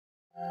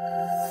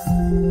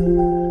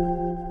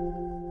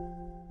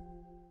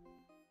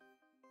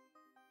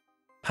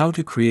How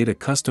to create a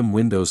custom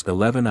Windows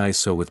 11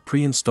 ISO with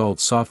pre-installed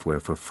software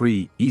for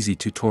free, easy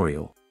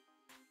tutorial.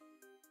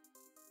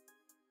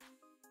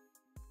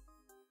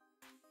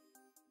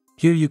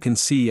 Here you can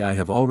see I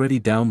have already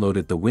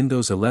downloaded the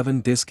Windows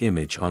 11 disk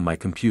image on my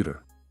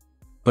computer.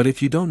 But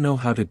if you don't know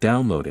how to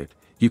download it,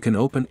 you can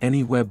open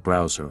any web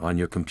browser on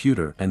your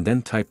computer and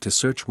then type to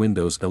search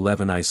Windows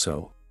 11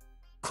 ISO.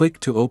 Click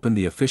to open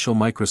the official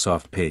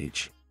Microsoft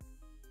page.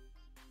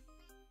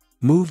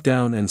 Move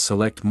down and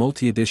select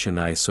Multi-Edition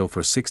ISO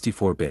for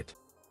 64-bit.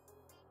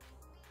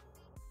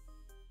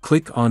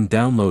 Click on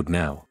Download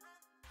Now.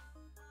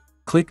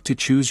 Click to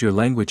choose your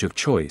language of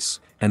choice,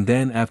 and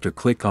then after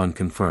click on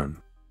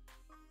Confirm.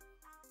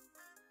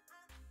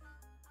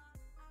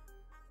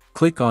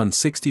 Click on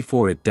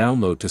 64-bit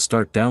download to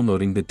start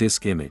downloading the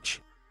disk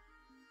image.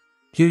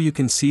 Here you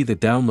can see the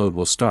download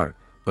will start,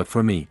 but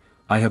for me,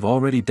 I have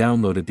already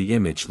downloaded the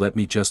image. Let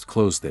me just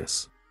close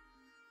this.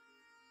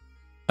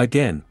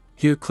 Again,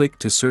 here click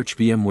to search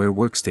VMware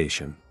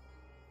Workstation.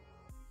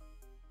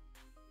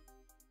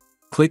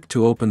 Click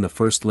to open the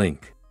first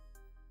link.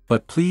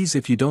 But please,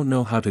 if you don't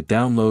know how to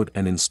download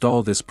and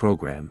install this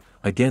program,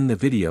 again the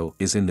video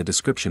is in the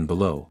description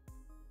below.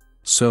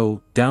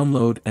 So,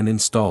 download and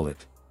install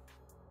it.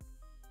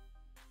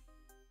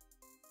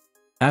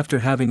 After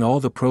having all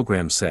the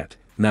programs set,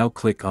 now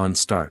click on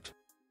Start.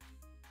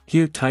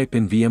 Here type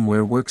in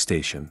VMware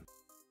Workstation.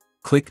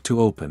 Click to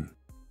open.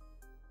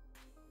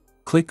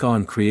 Click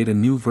on Create a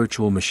new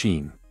virtual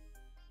machine.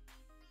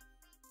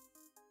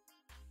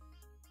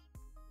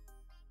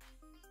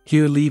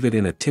 Here leave it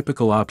in a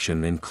typical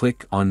option and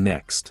click on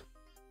Next.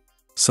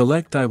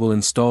 Select I will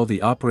install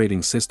the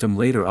operating system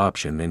later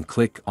option and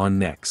click on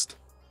Next.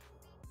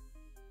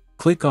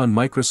 Click on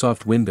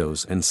Microsoft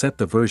Windows and set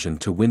the version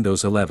to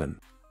Windows 11.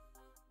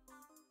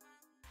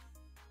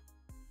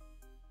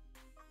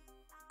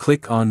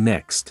 Click on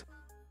Next.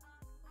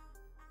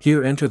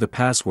 Here enter the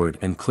password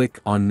and click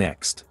on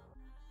Next.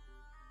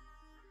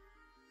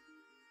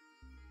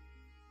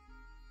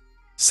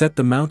 Set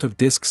the amount of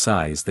disk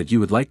size that you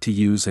would like to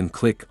use and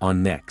click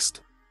on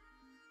Next.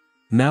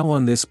 Now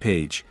on this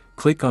page,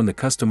 click on the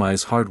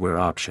Customize Hardware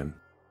option.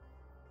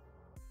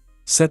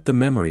 Set the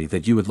memory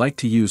that you would like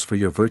to use for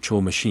your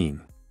virtual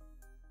machine.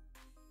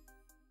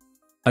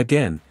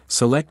 Again,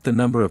 select the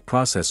number of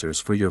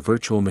processors for your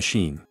virtual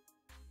machine.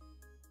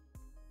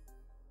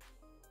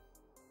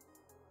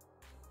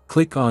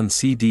 Click on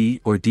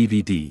CD or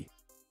DVD.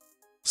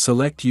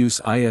 Select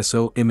Use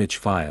ISO image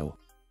file.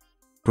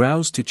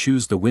 Browse to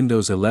choose the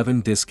Windows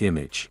 11 disk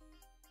image.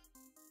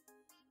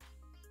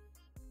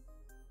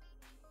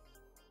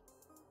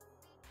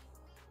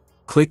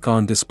 Click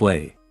on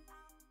Display.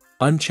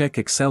 Uncheck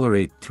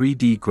Accelerate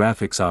 3D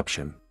Graphics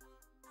option.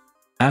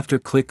 After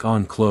click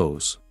on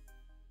Close.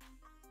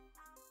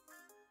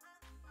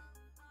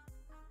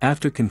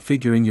 After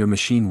configuring your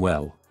machine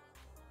well,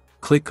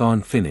 click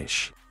on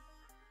Finish.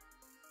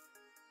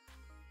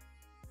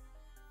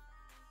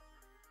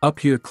 Up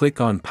here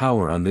click on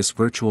Power on this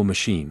virtual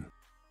machine.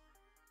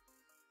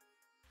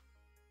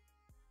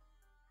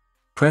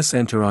 Press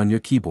Enter on your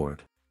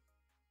keyboard.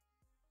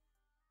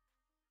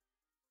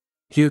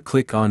 Here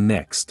click on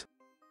Next.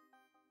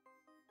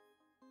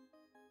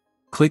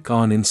 Click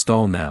on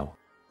Install Now.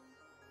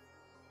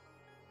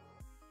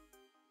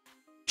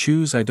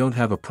 Choose I don't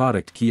have a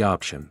product key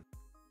option.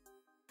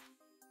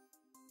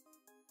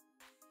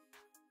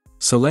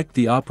 Select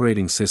the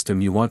operating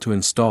system you want to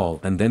install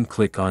and then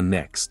click on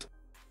Next.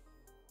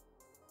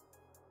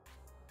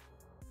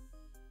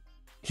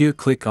 Here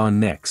click on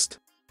Next.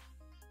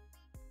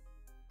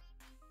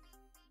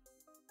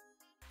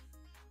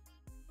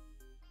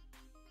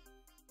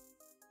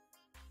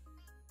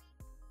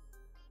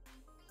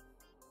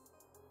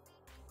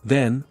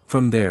 Then,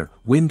 from there,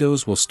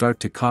 Windows will start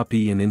to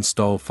copy and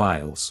install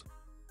files.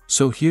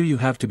 So here you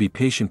have to be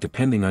patient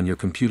depending on your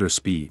computer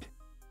speed.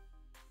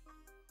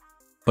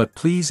 But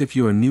please, if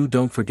you are new,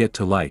 don't forget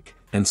to like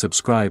and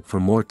subscribe for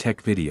more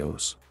tech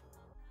videos.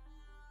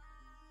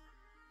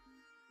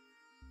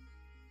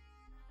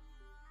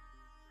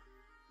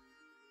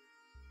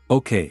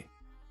 Okay.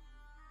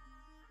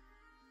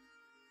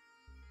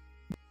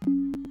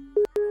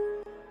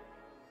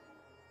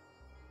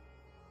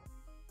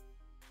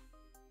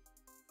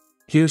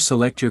 Here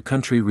select your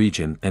country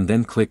region and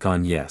then click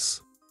on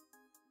Yes.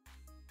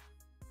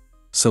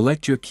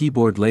 Select your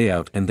keyboard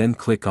layout and then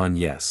click on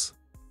Yes.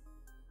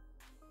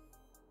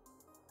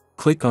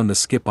 Click on the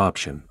Skip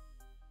option.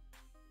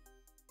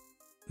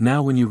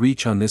 Now when you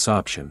reach on this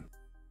option,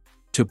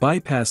 to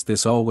bypass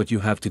this, all what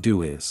you have to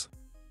do is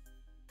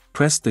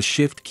press the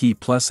Shift key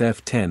plus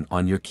F10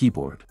 on your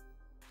keyboard.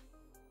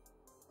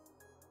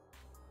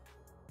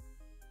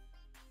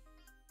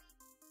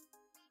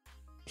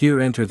 Here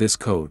enter this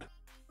code.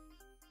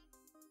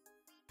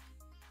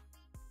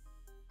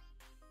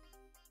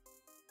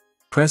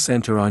 Press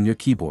Enter on your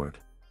keyboard.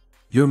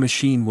 Your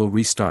machine will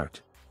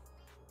restart.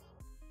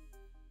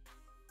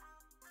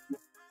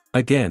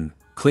 Again,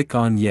 click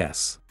on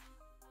Yes.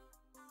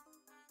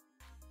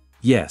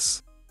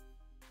 Yes.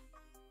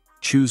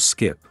 Choose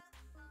Skip.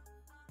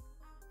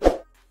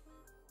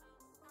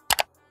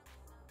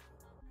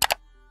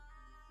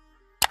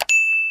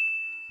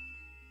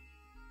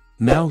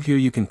 Now here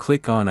you can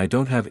click on I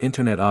don't have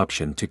internet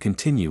option to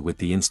continue with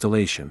the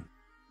installation.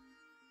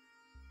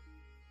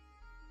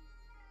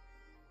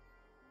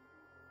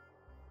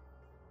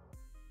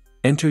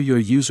 Enter your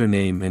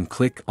username and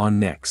click on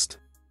Next.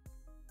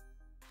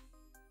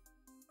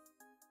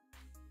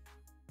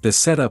 The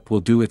setup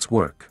will do its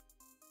work.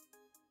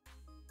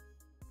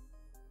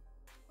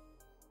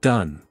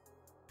 Done.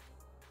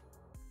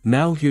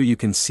 Now here you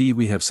can see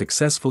we have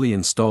successfully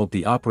installed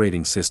the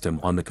operating system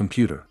on the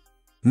computer.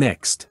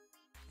 Next,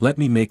 let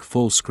me make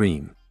full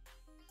screen.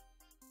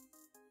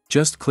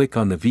 Just click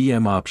on the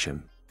VM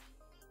option.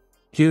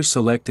 Here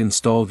select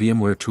Install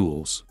VMware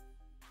Tools.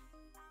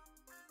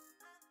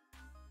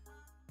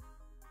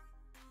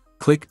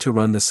 Click to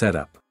run the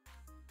setup.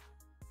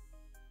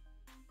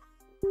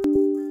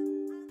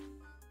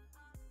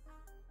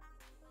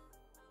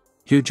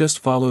 Here just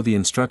follow the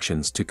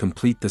instructions to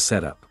complete the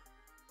setup.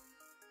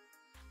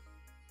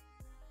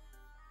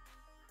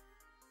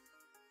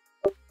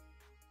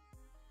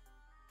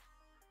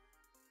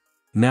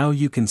 Now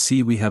you can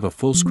see we have a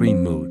full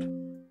screen mode.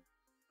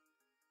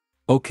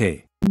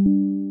 OK.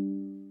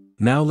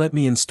 Now let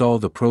me install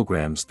the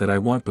programs that I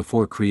want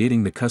before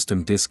creating the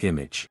custom disk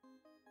image.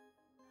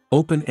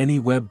 Open any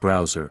web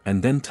browser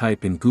and then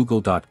type in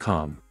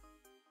google.com.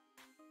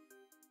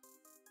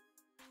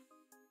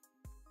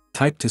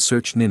 Type to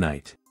search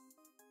Ninite.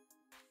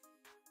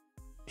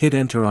 Hit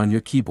enter on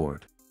your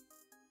keyboard.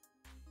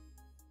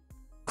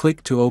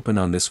 Click to open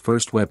on this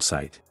first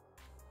website.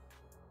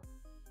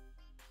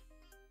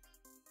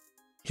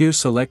 Here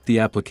select the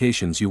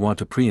applications you want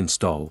to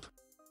pre-installed.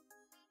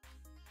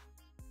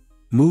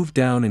 Move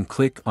down and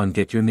click on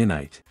Get Your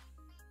Ninite.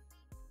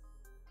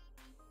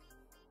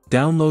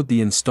 Download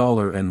the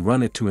installer and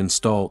run it to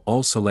install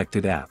all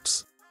selected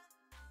apps.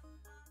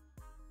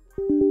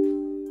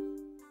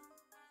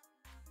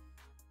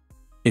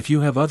 If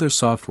you have other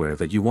software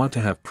that you want to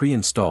have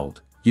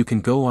pre-installed, you can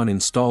go on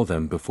install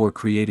them before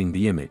creating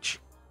the image.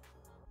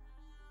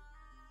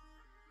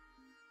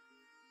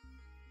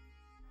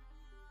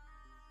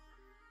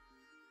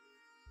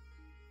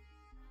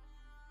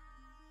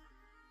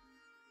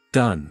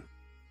 Done.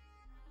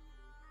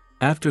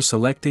 After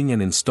selecting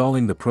and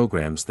installing the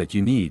programs that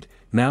you need,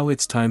 now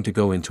it's time to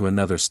go into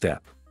another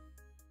step.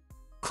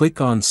 Click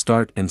on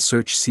Start and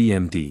search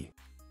CMD.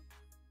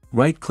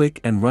 Right-click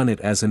and run it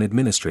as an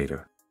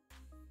administrator.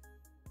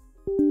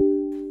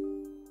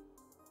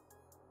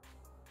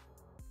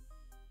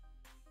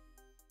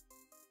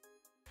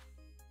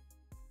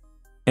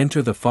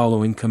 Enter the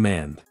following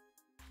command.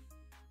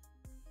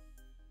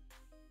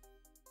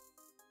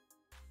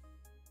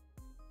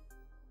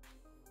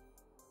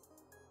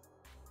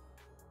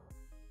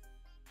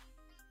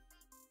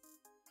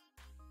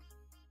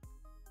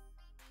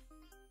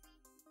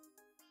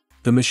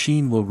 The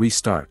machine will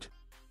restart.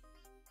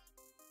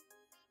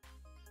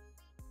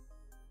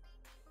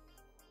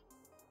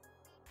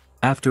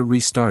 After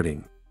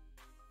restarting,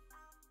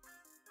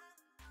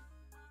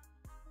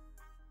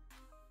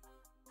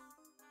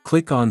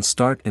 click on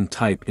Start and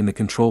type in the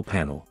control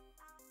panel.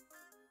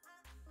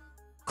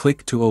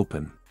 Click to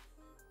open.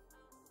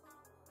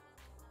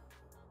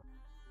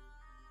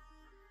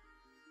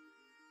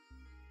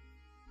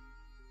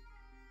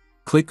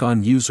 Click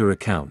on User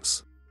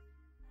Accounts.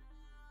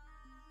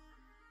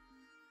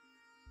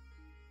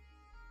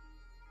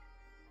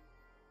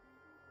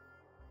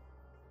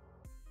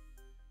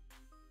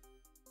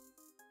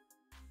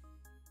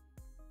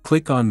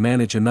 Click on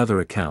Manage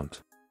Another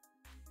Account.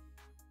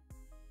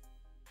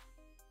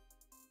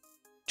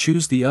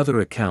 Choose the other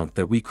account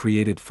that we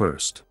created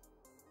first.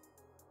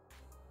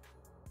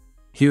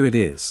 Here it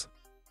is.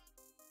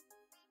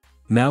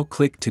 Now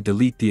click to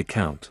delete the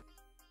account.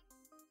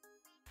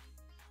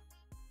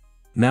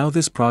 Now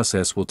this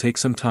process will take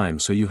some time,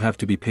 so you have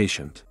to be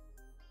patient.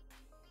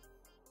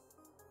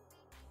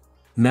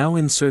 Now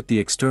insert the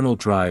external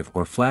drive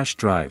or flash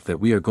drive that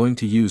we are going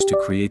to use to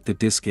create the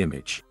disk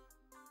image.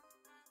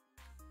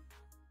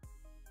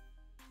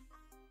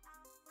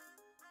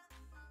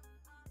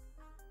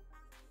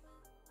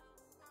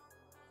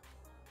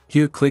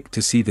 Here click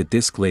to see the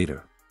disk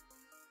later.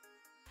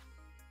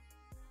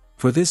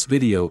 For this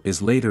video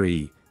is later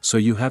E, so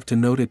you have to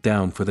note it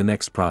down for the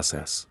next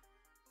process.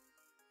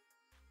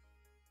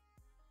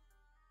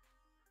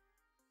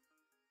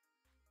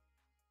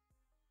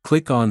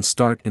 Click on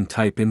Start and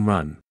type in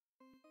Run.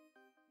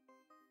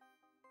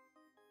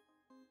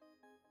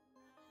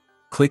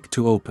 Click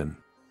to open.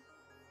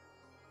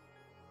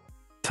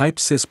 Type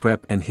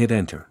sysprep and hit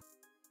enter.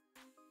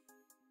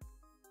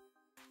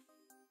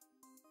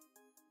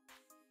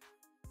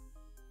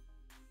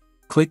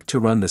 Click to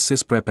run the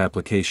sysprep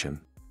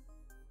application.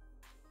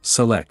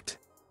 Select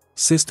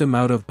System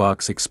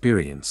Out-of-Box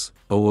Experience,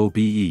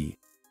 OOBE.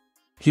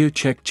 Here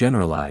check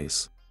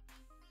Generalize.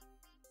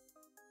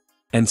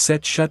 And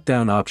set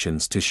shutdown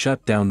options to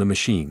shut down the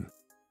machine.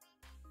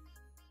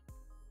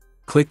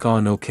 Click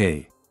on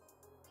OK.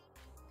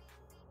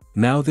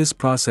 Now this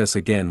process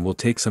again will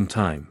take some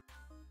time.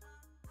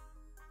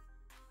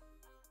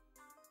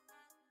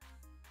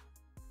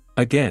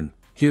 Again,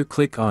 here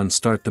click on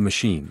Start the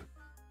machine.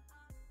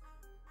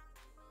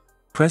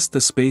 Press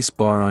the space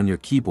bar on your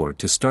keyboard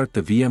to start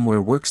the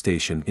VMware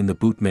workstation in the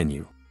boot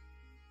menu.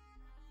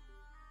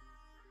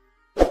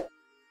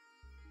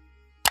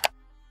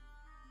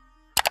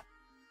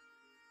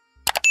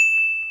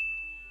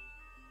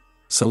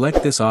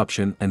 Select this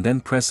option and then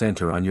press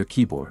Enter on your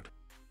keyboard.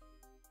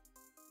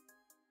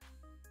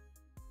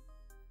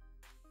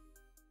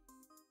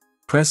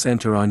 Press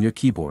Enter on your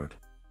keyboard.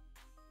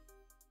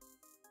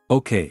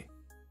 OK.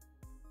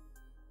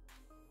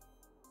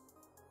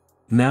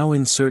 Now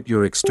insert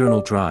your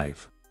external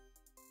drive.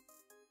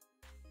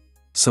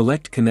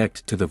 Select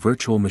Connect to the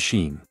virtual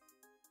machine.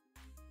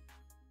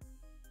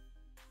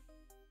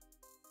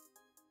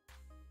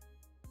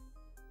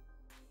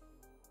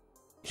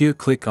 Here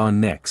click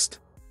on Next.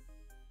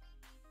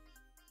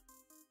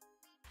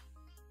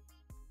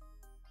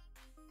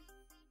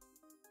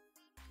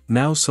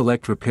 Now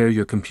select Repair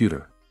your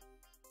computer.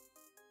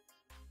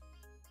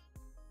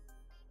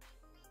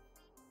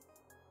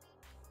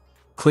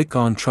 Click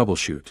on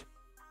Troubleshoot.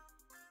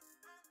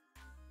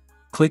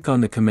 Click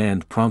on the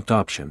Command Prompt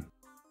option.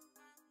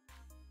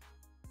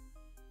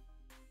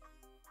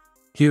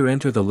 Here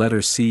enter the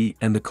letter C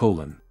and the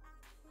colon.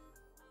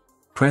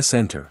 Press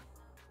Enter.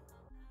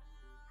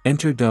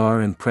 Enter dir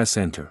and press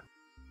Enter.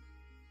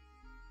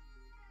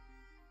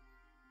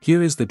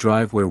 Here is the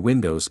drive where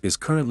Windows is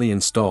currently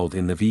installed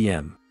in the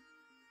VM.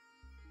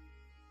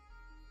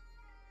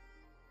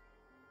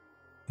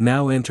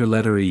 Now enter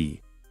letter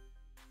E.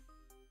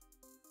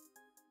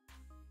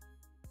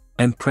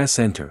 And press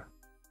Enter.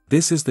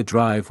 This is the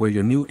drive where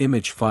your new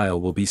image file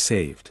will be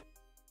saved.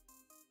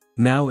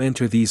 Now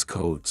enter these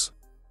codes.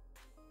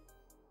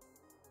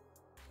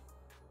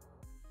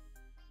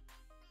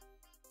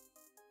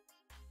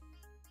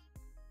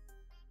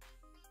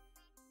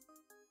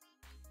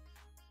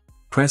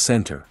 Press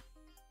Enter.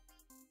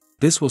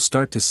 This will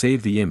start to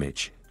save the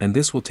image, and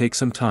this will take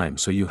some time,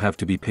 so you have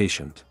to be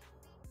patient.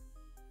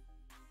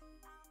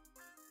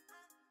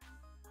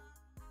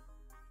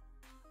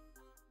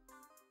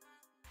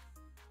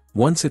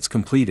 Once it's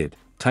completed,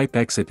 type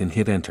exit and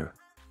hit Enter.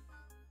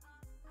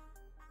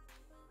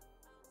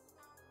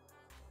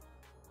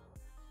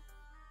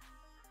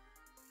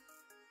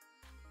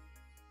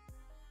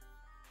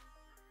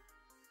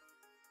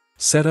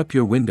 Set up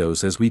your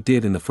Windows as we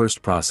did in the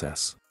first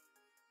process.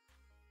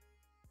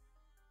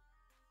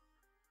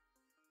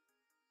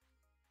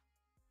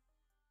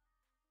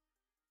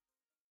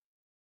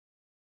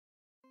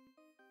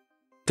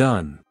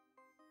 Done.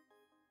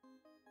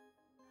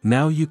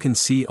 Now you can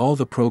see all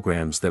the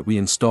programs that we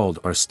installed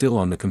are still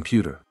on the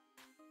computer.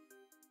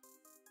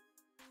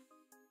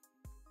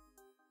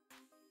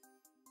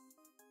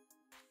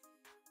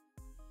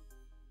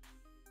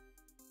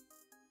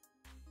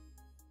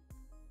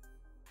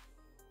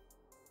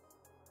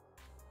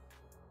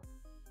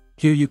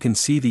 Here you can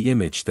see the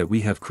image that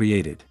we have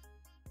created.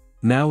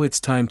 Now it's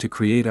time to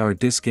create our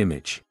disk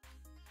image.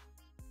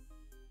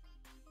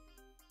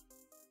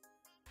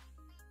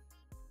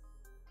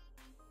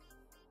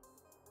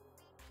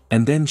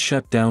 And then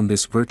shut down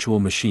this virtual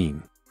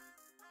machine.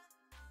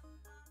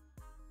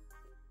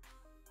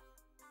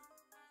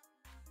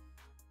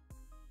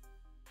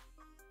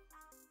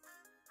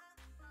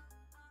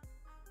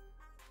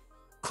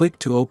 Click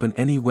to open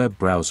any web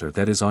browser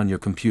that is on your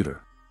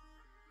computer.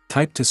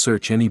 Type to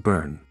search any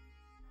burn.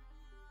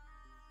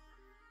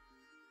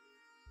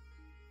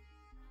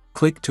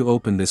 Click to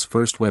open this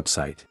first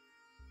website.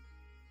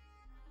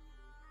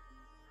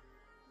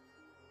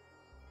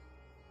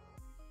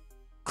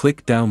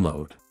 Click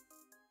Download.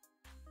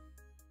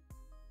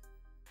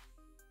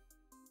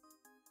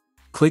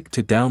 Click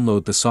to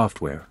download the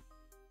software.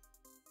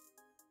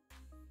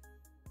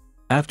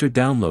 After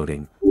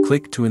downloading,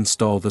 click to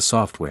install the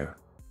software.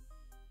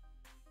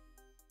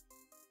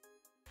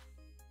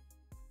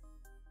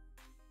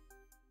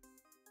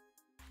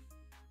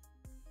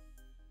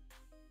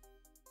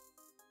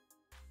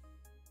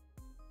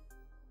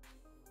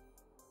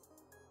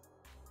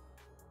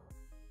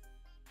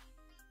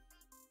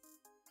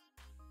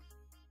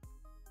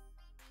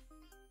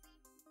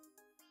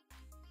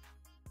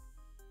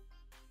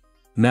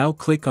 Now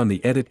click on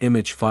the Edit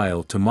Image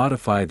file to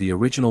modify the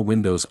original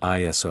Windows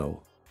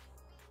ISO.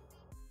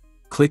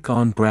 Click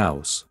on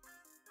Browse.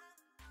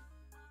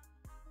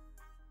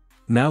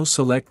 Now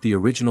select the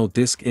original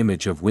disk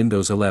image of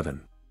Windows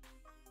 11.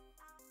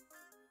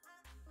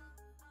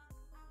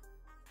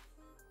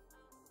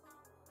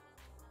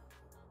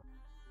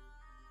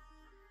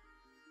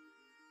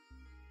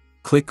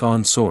 Click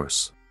on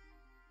Source.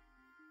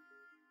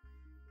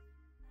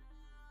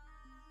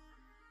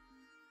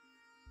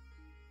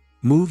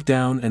 Move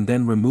down and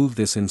then remove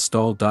this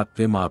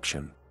install.wim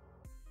option.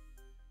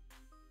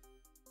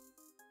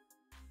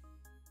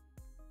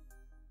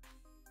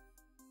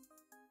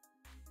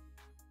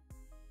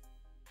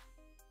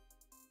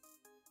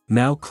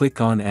 Now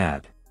click on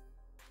Add.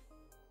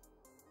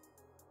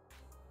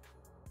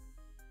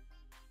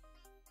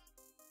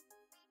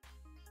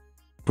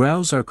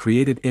 Browse our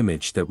created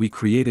image that we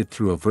created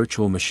through a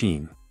virtual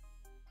machine.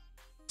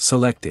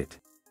 Select it.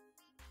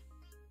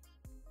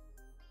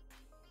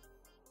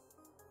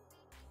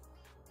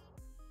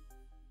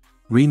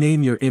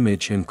 Rename your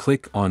image and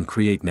click on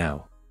Create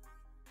Now.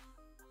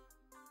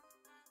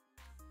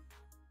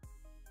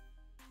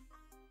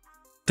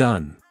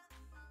 Done.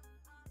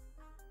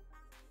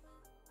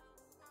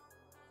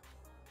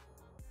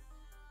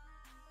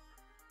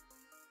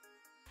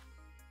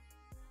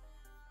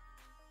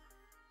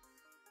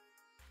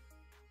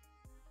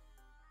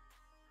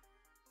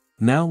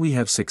 Now we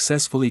have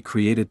successfully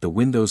created the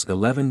Windows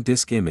 11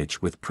 disk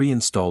image with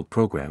pre-installed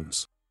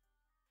programs.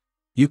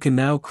 You can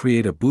now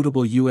create a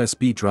bootable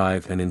USB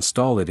drive and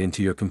install it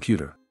into your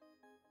computer.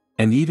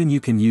 And even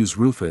you can use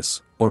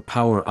Rufus or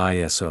Power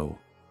ISO.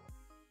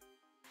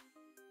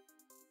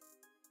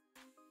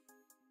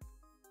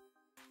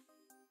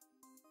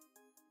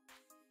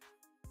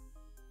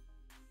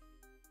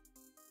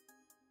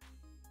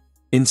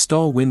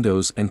 Install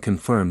Windows and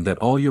confirm that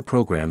all your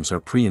programs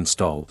are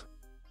pre-installed.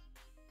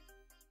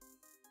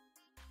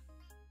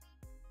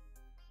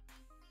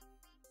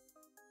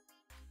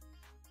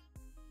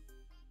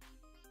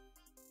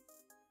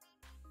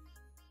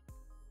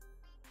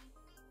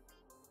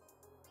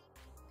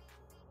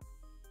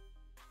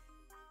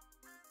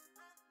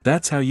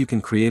 That's how you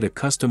can create a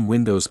custom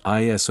Windows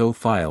ISO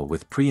file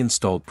with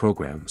pre-installed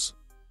programs.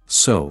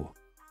 So,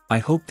 I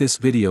hope this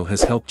video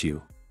has helped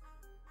you.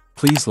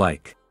 Please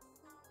like,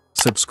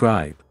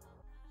 subscribe,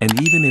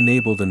 and even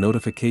enable the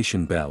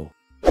notification bell.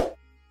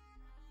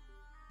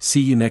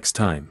 See you next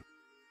time.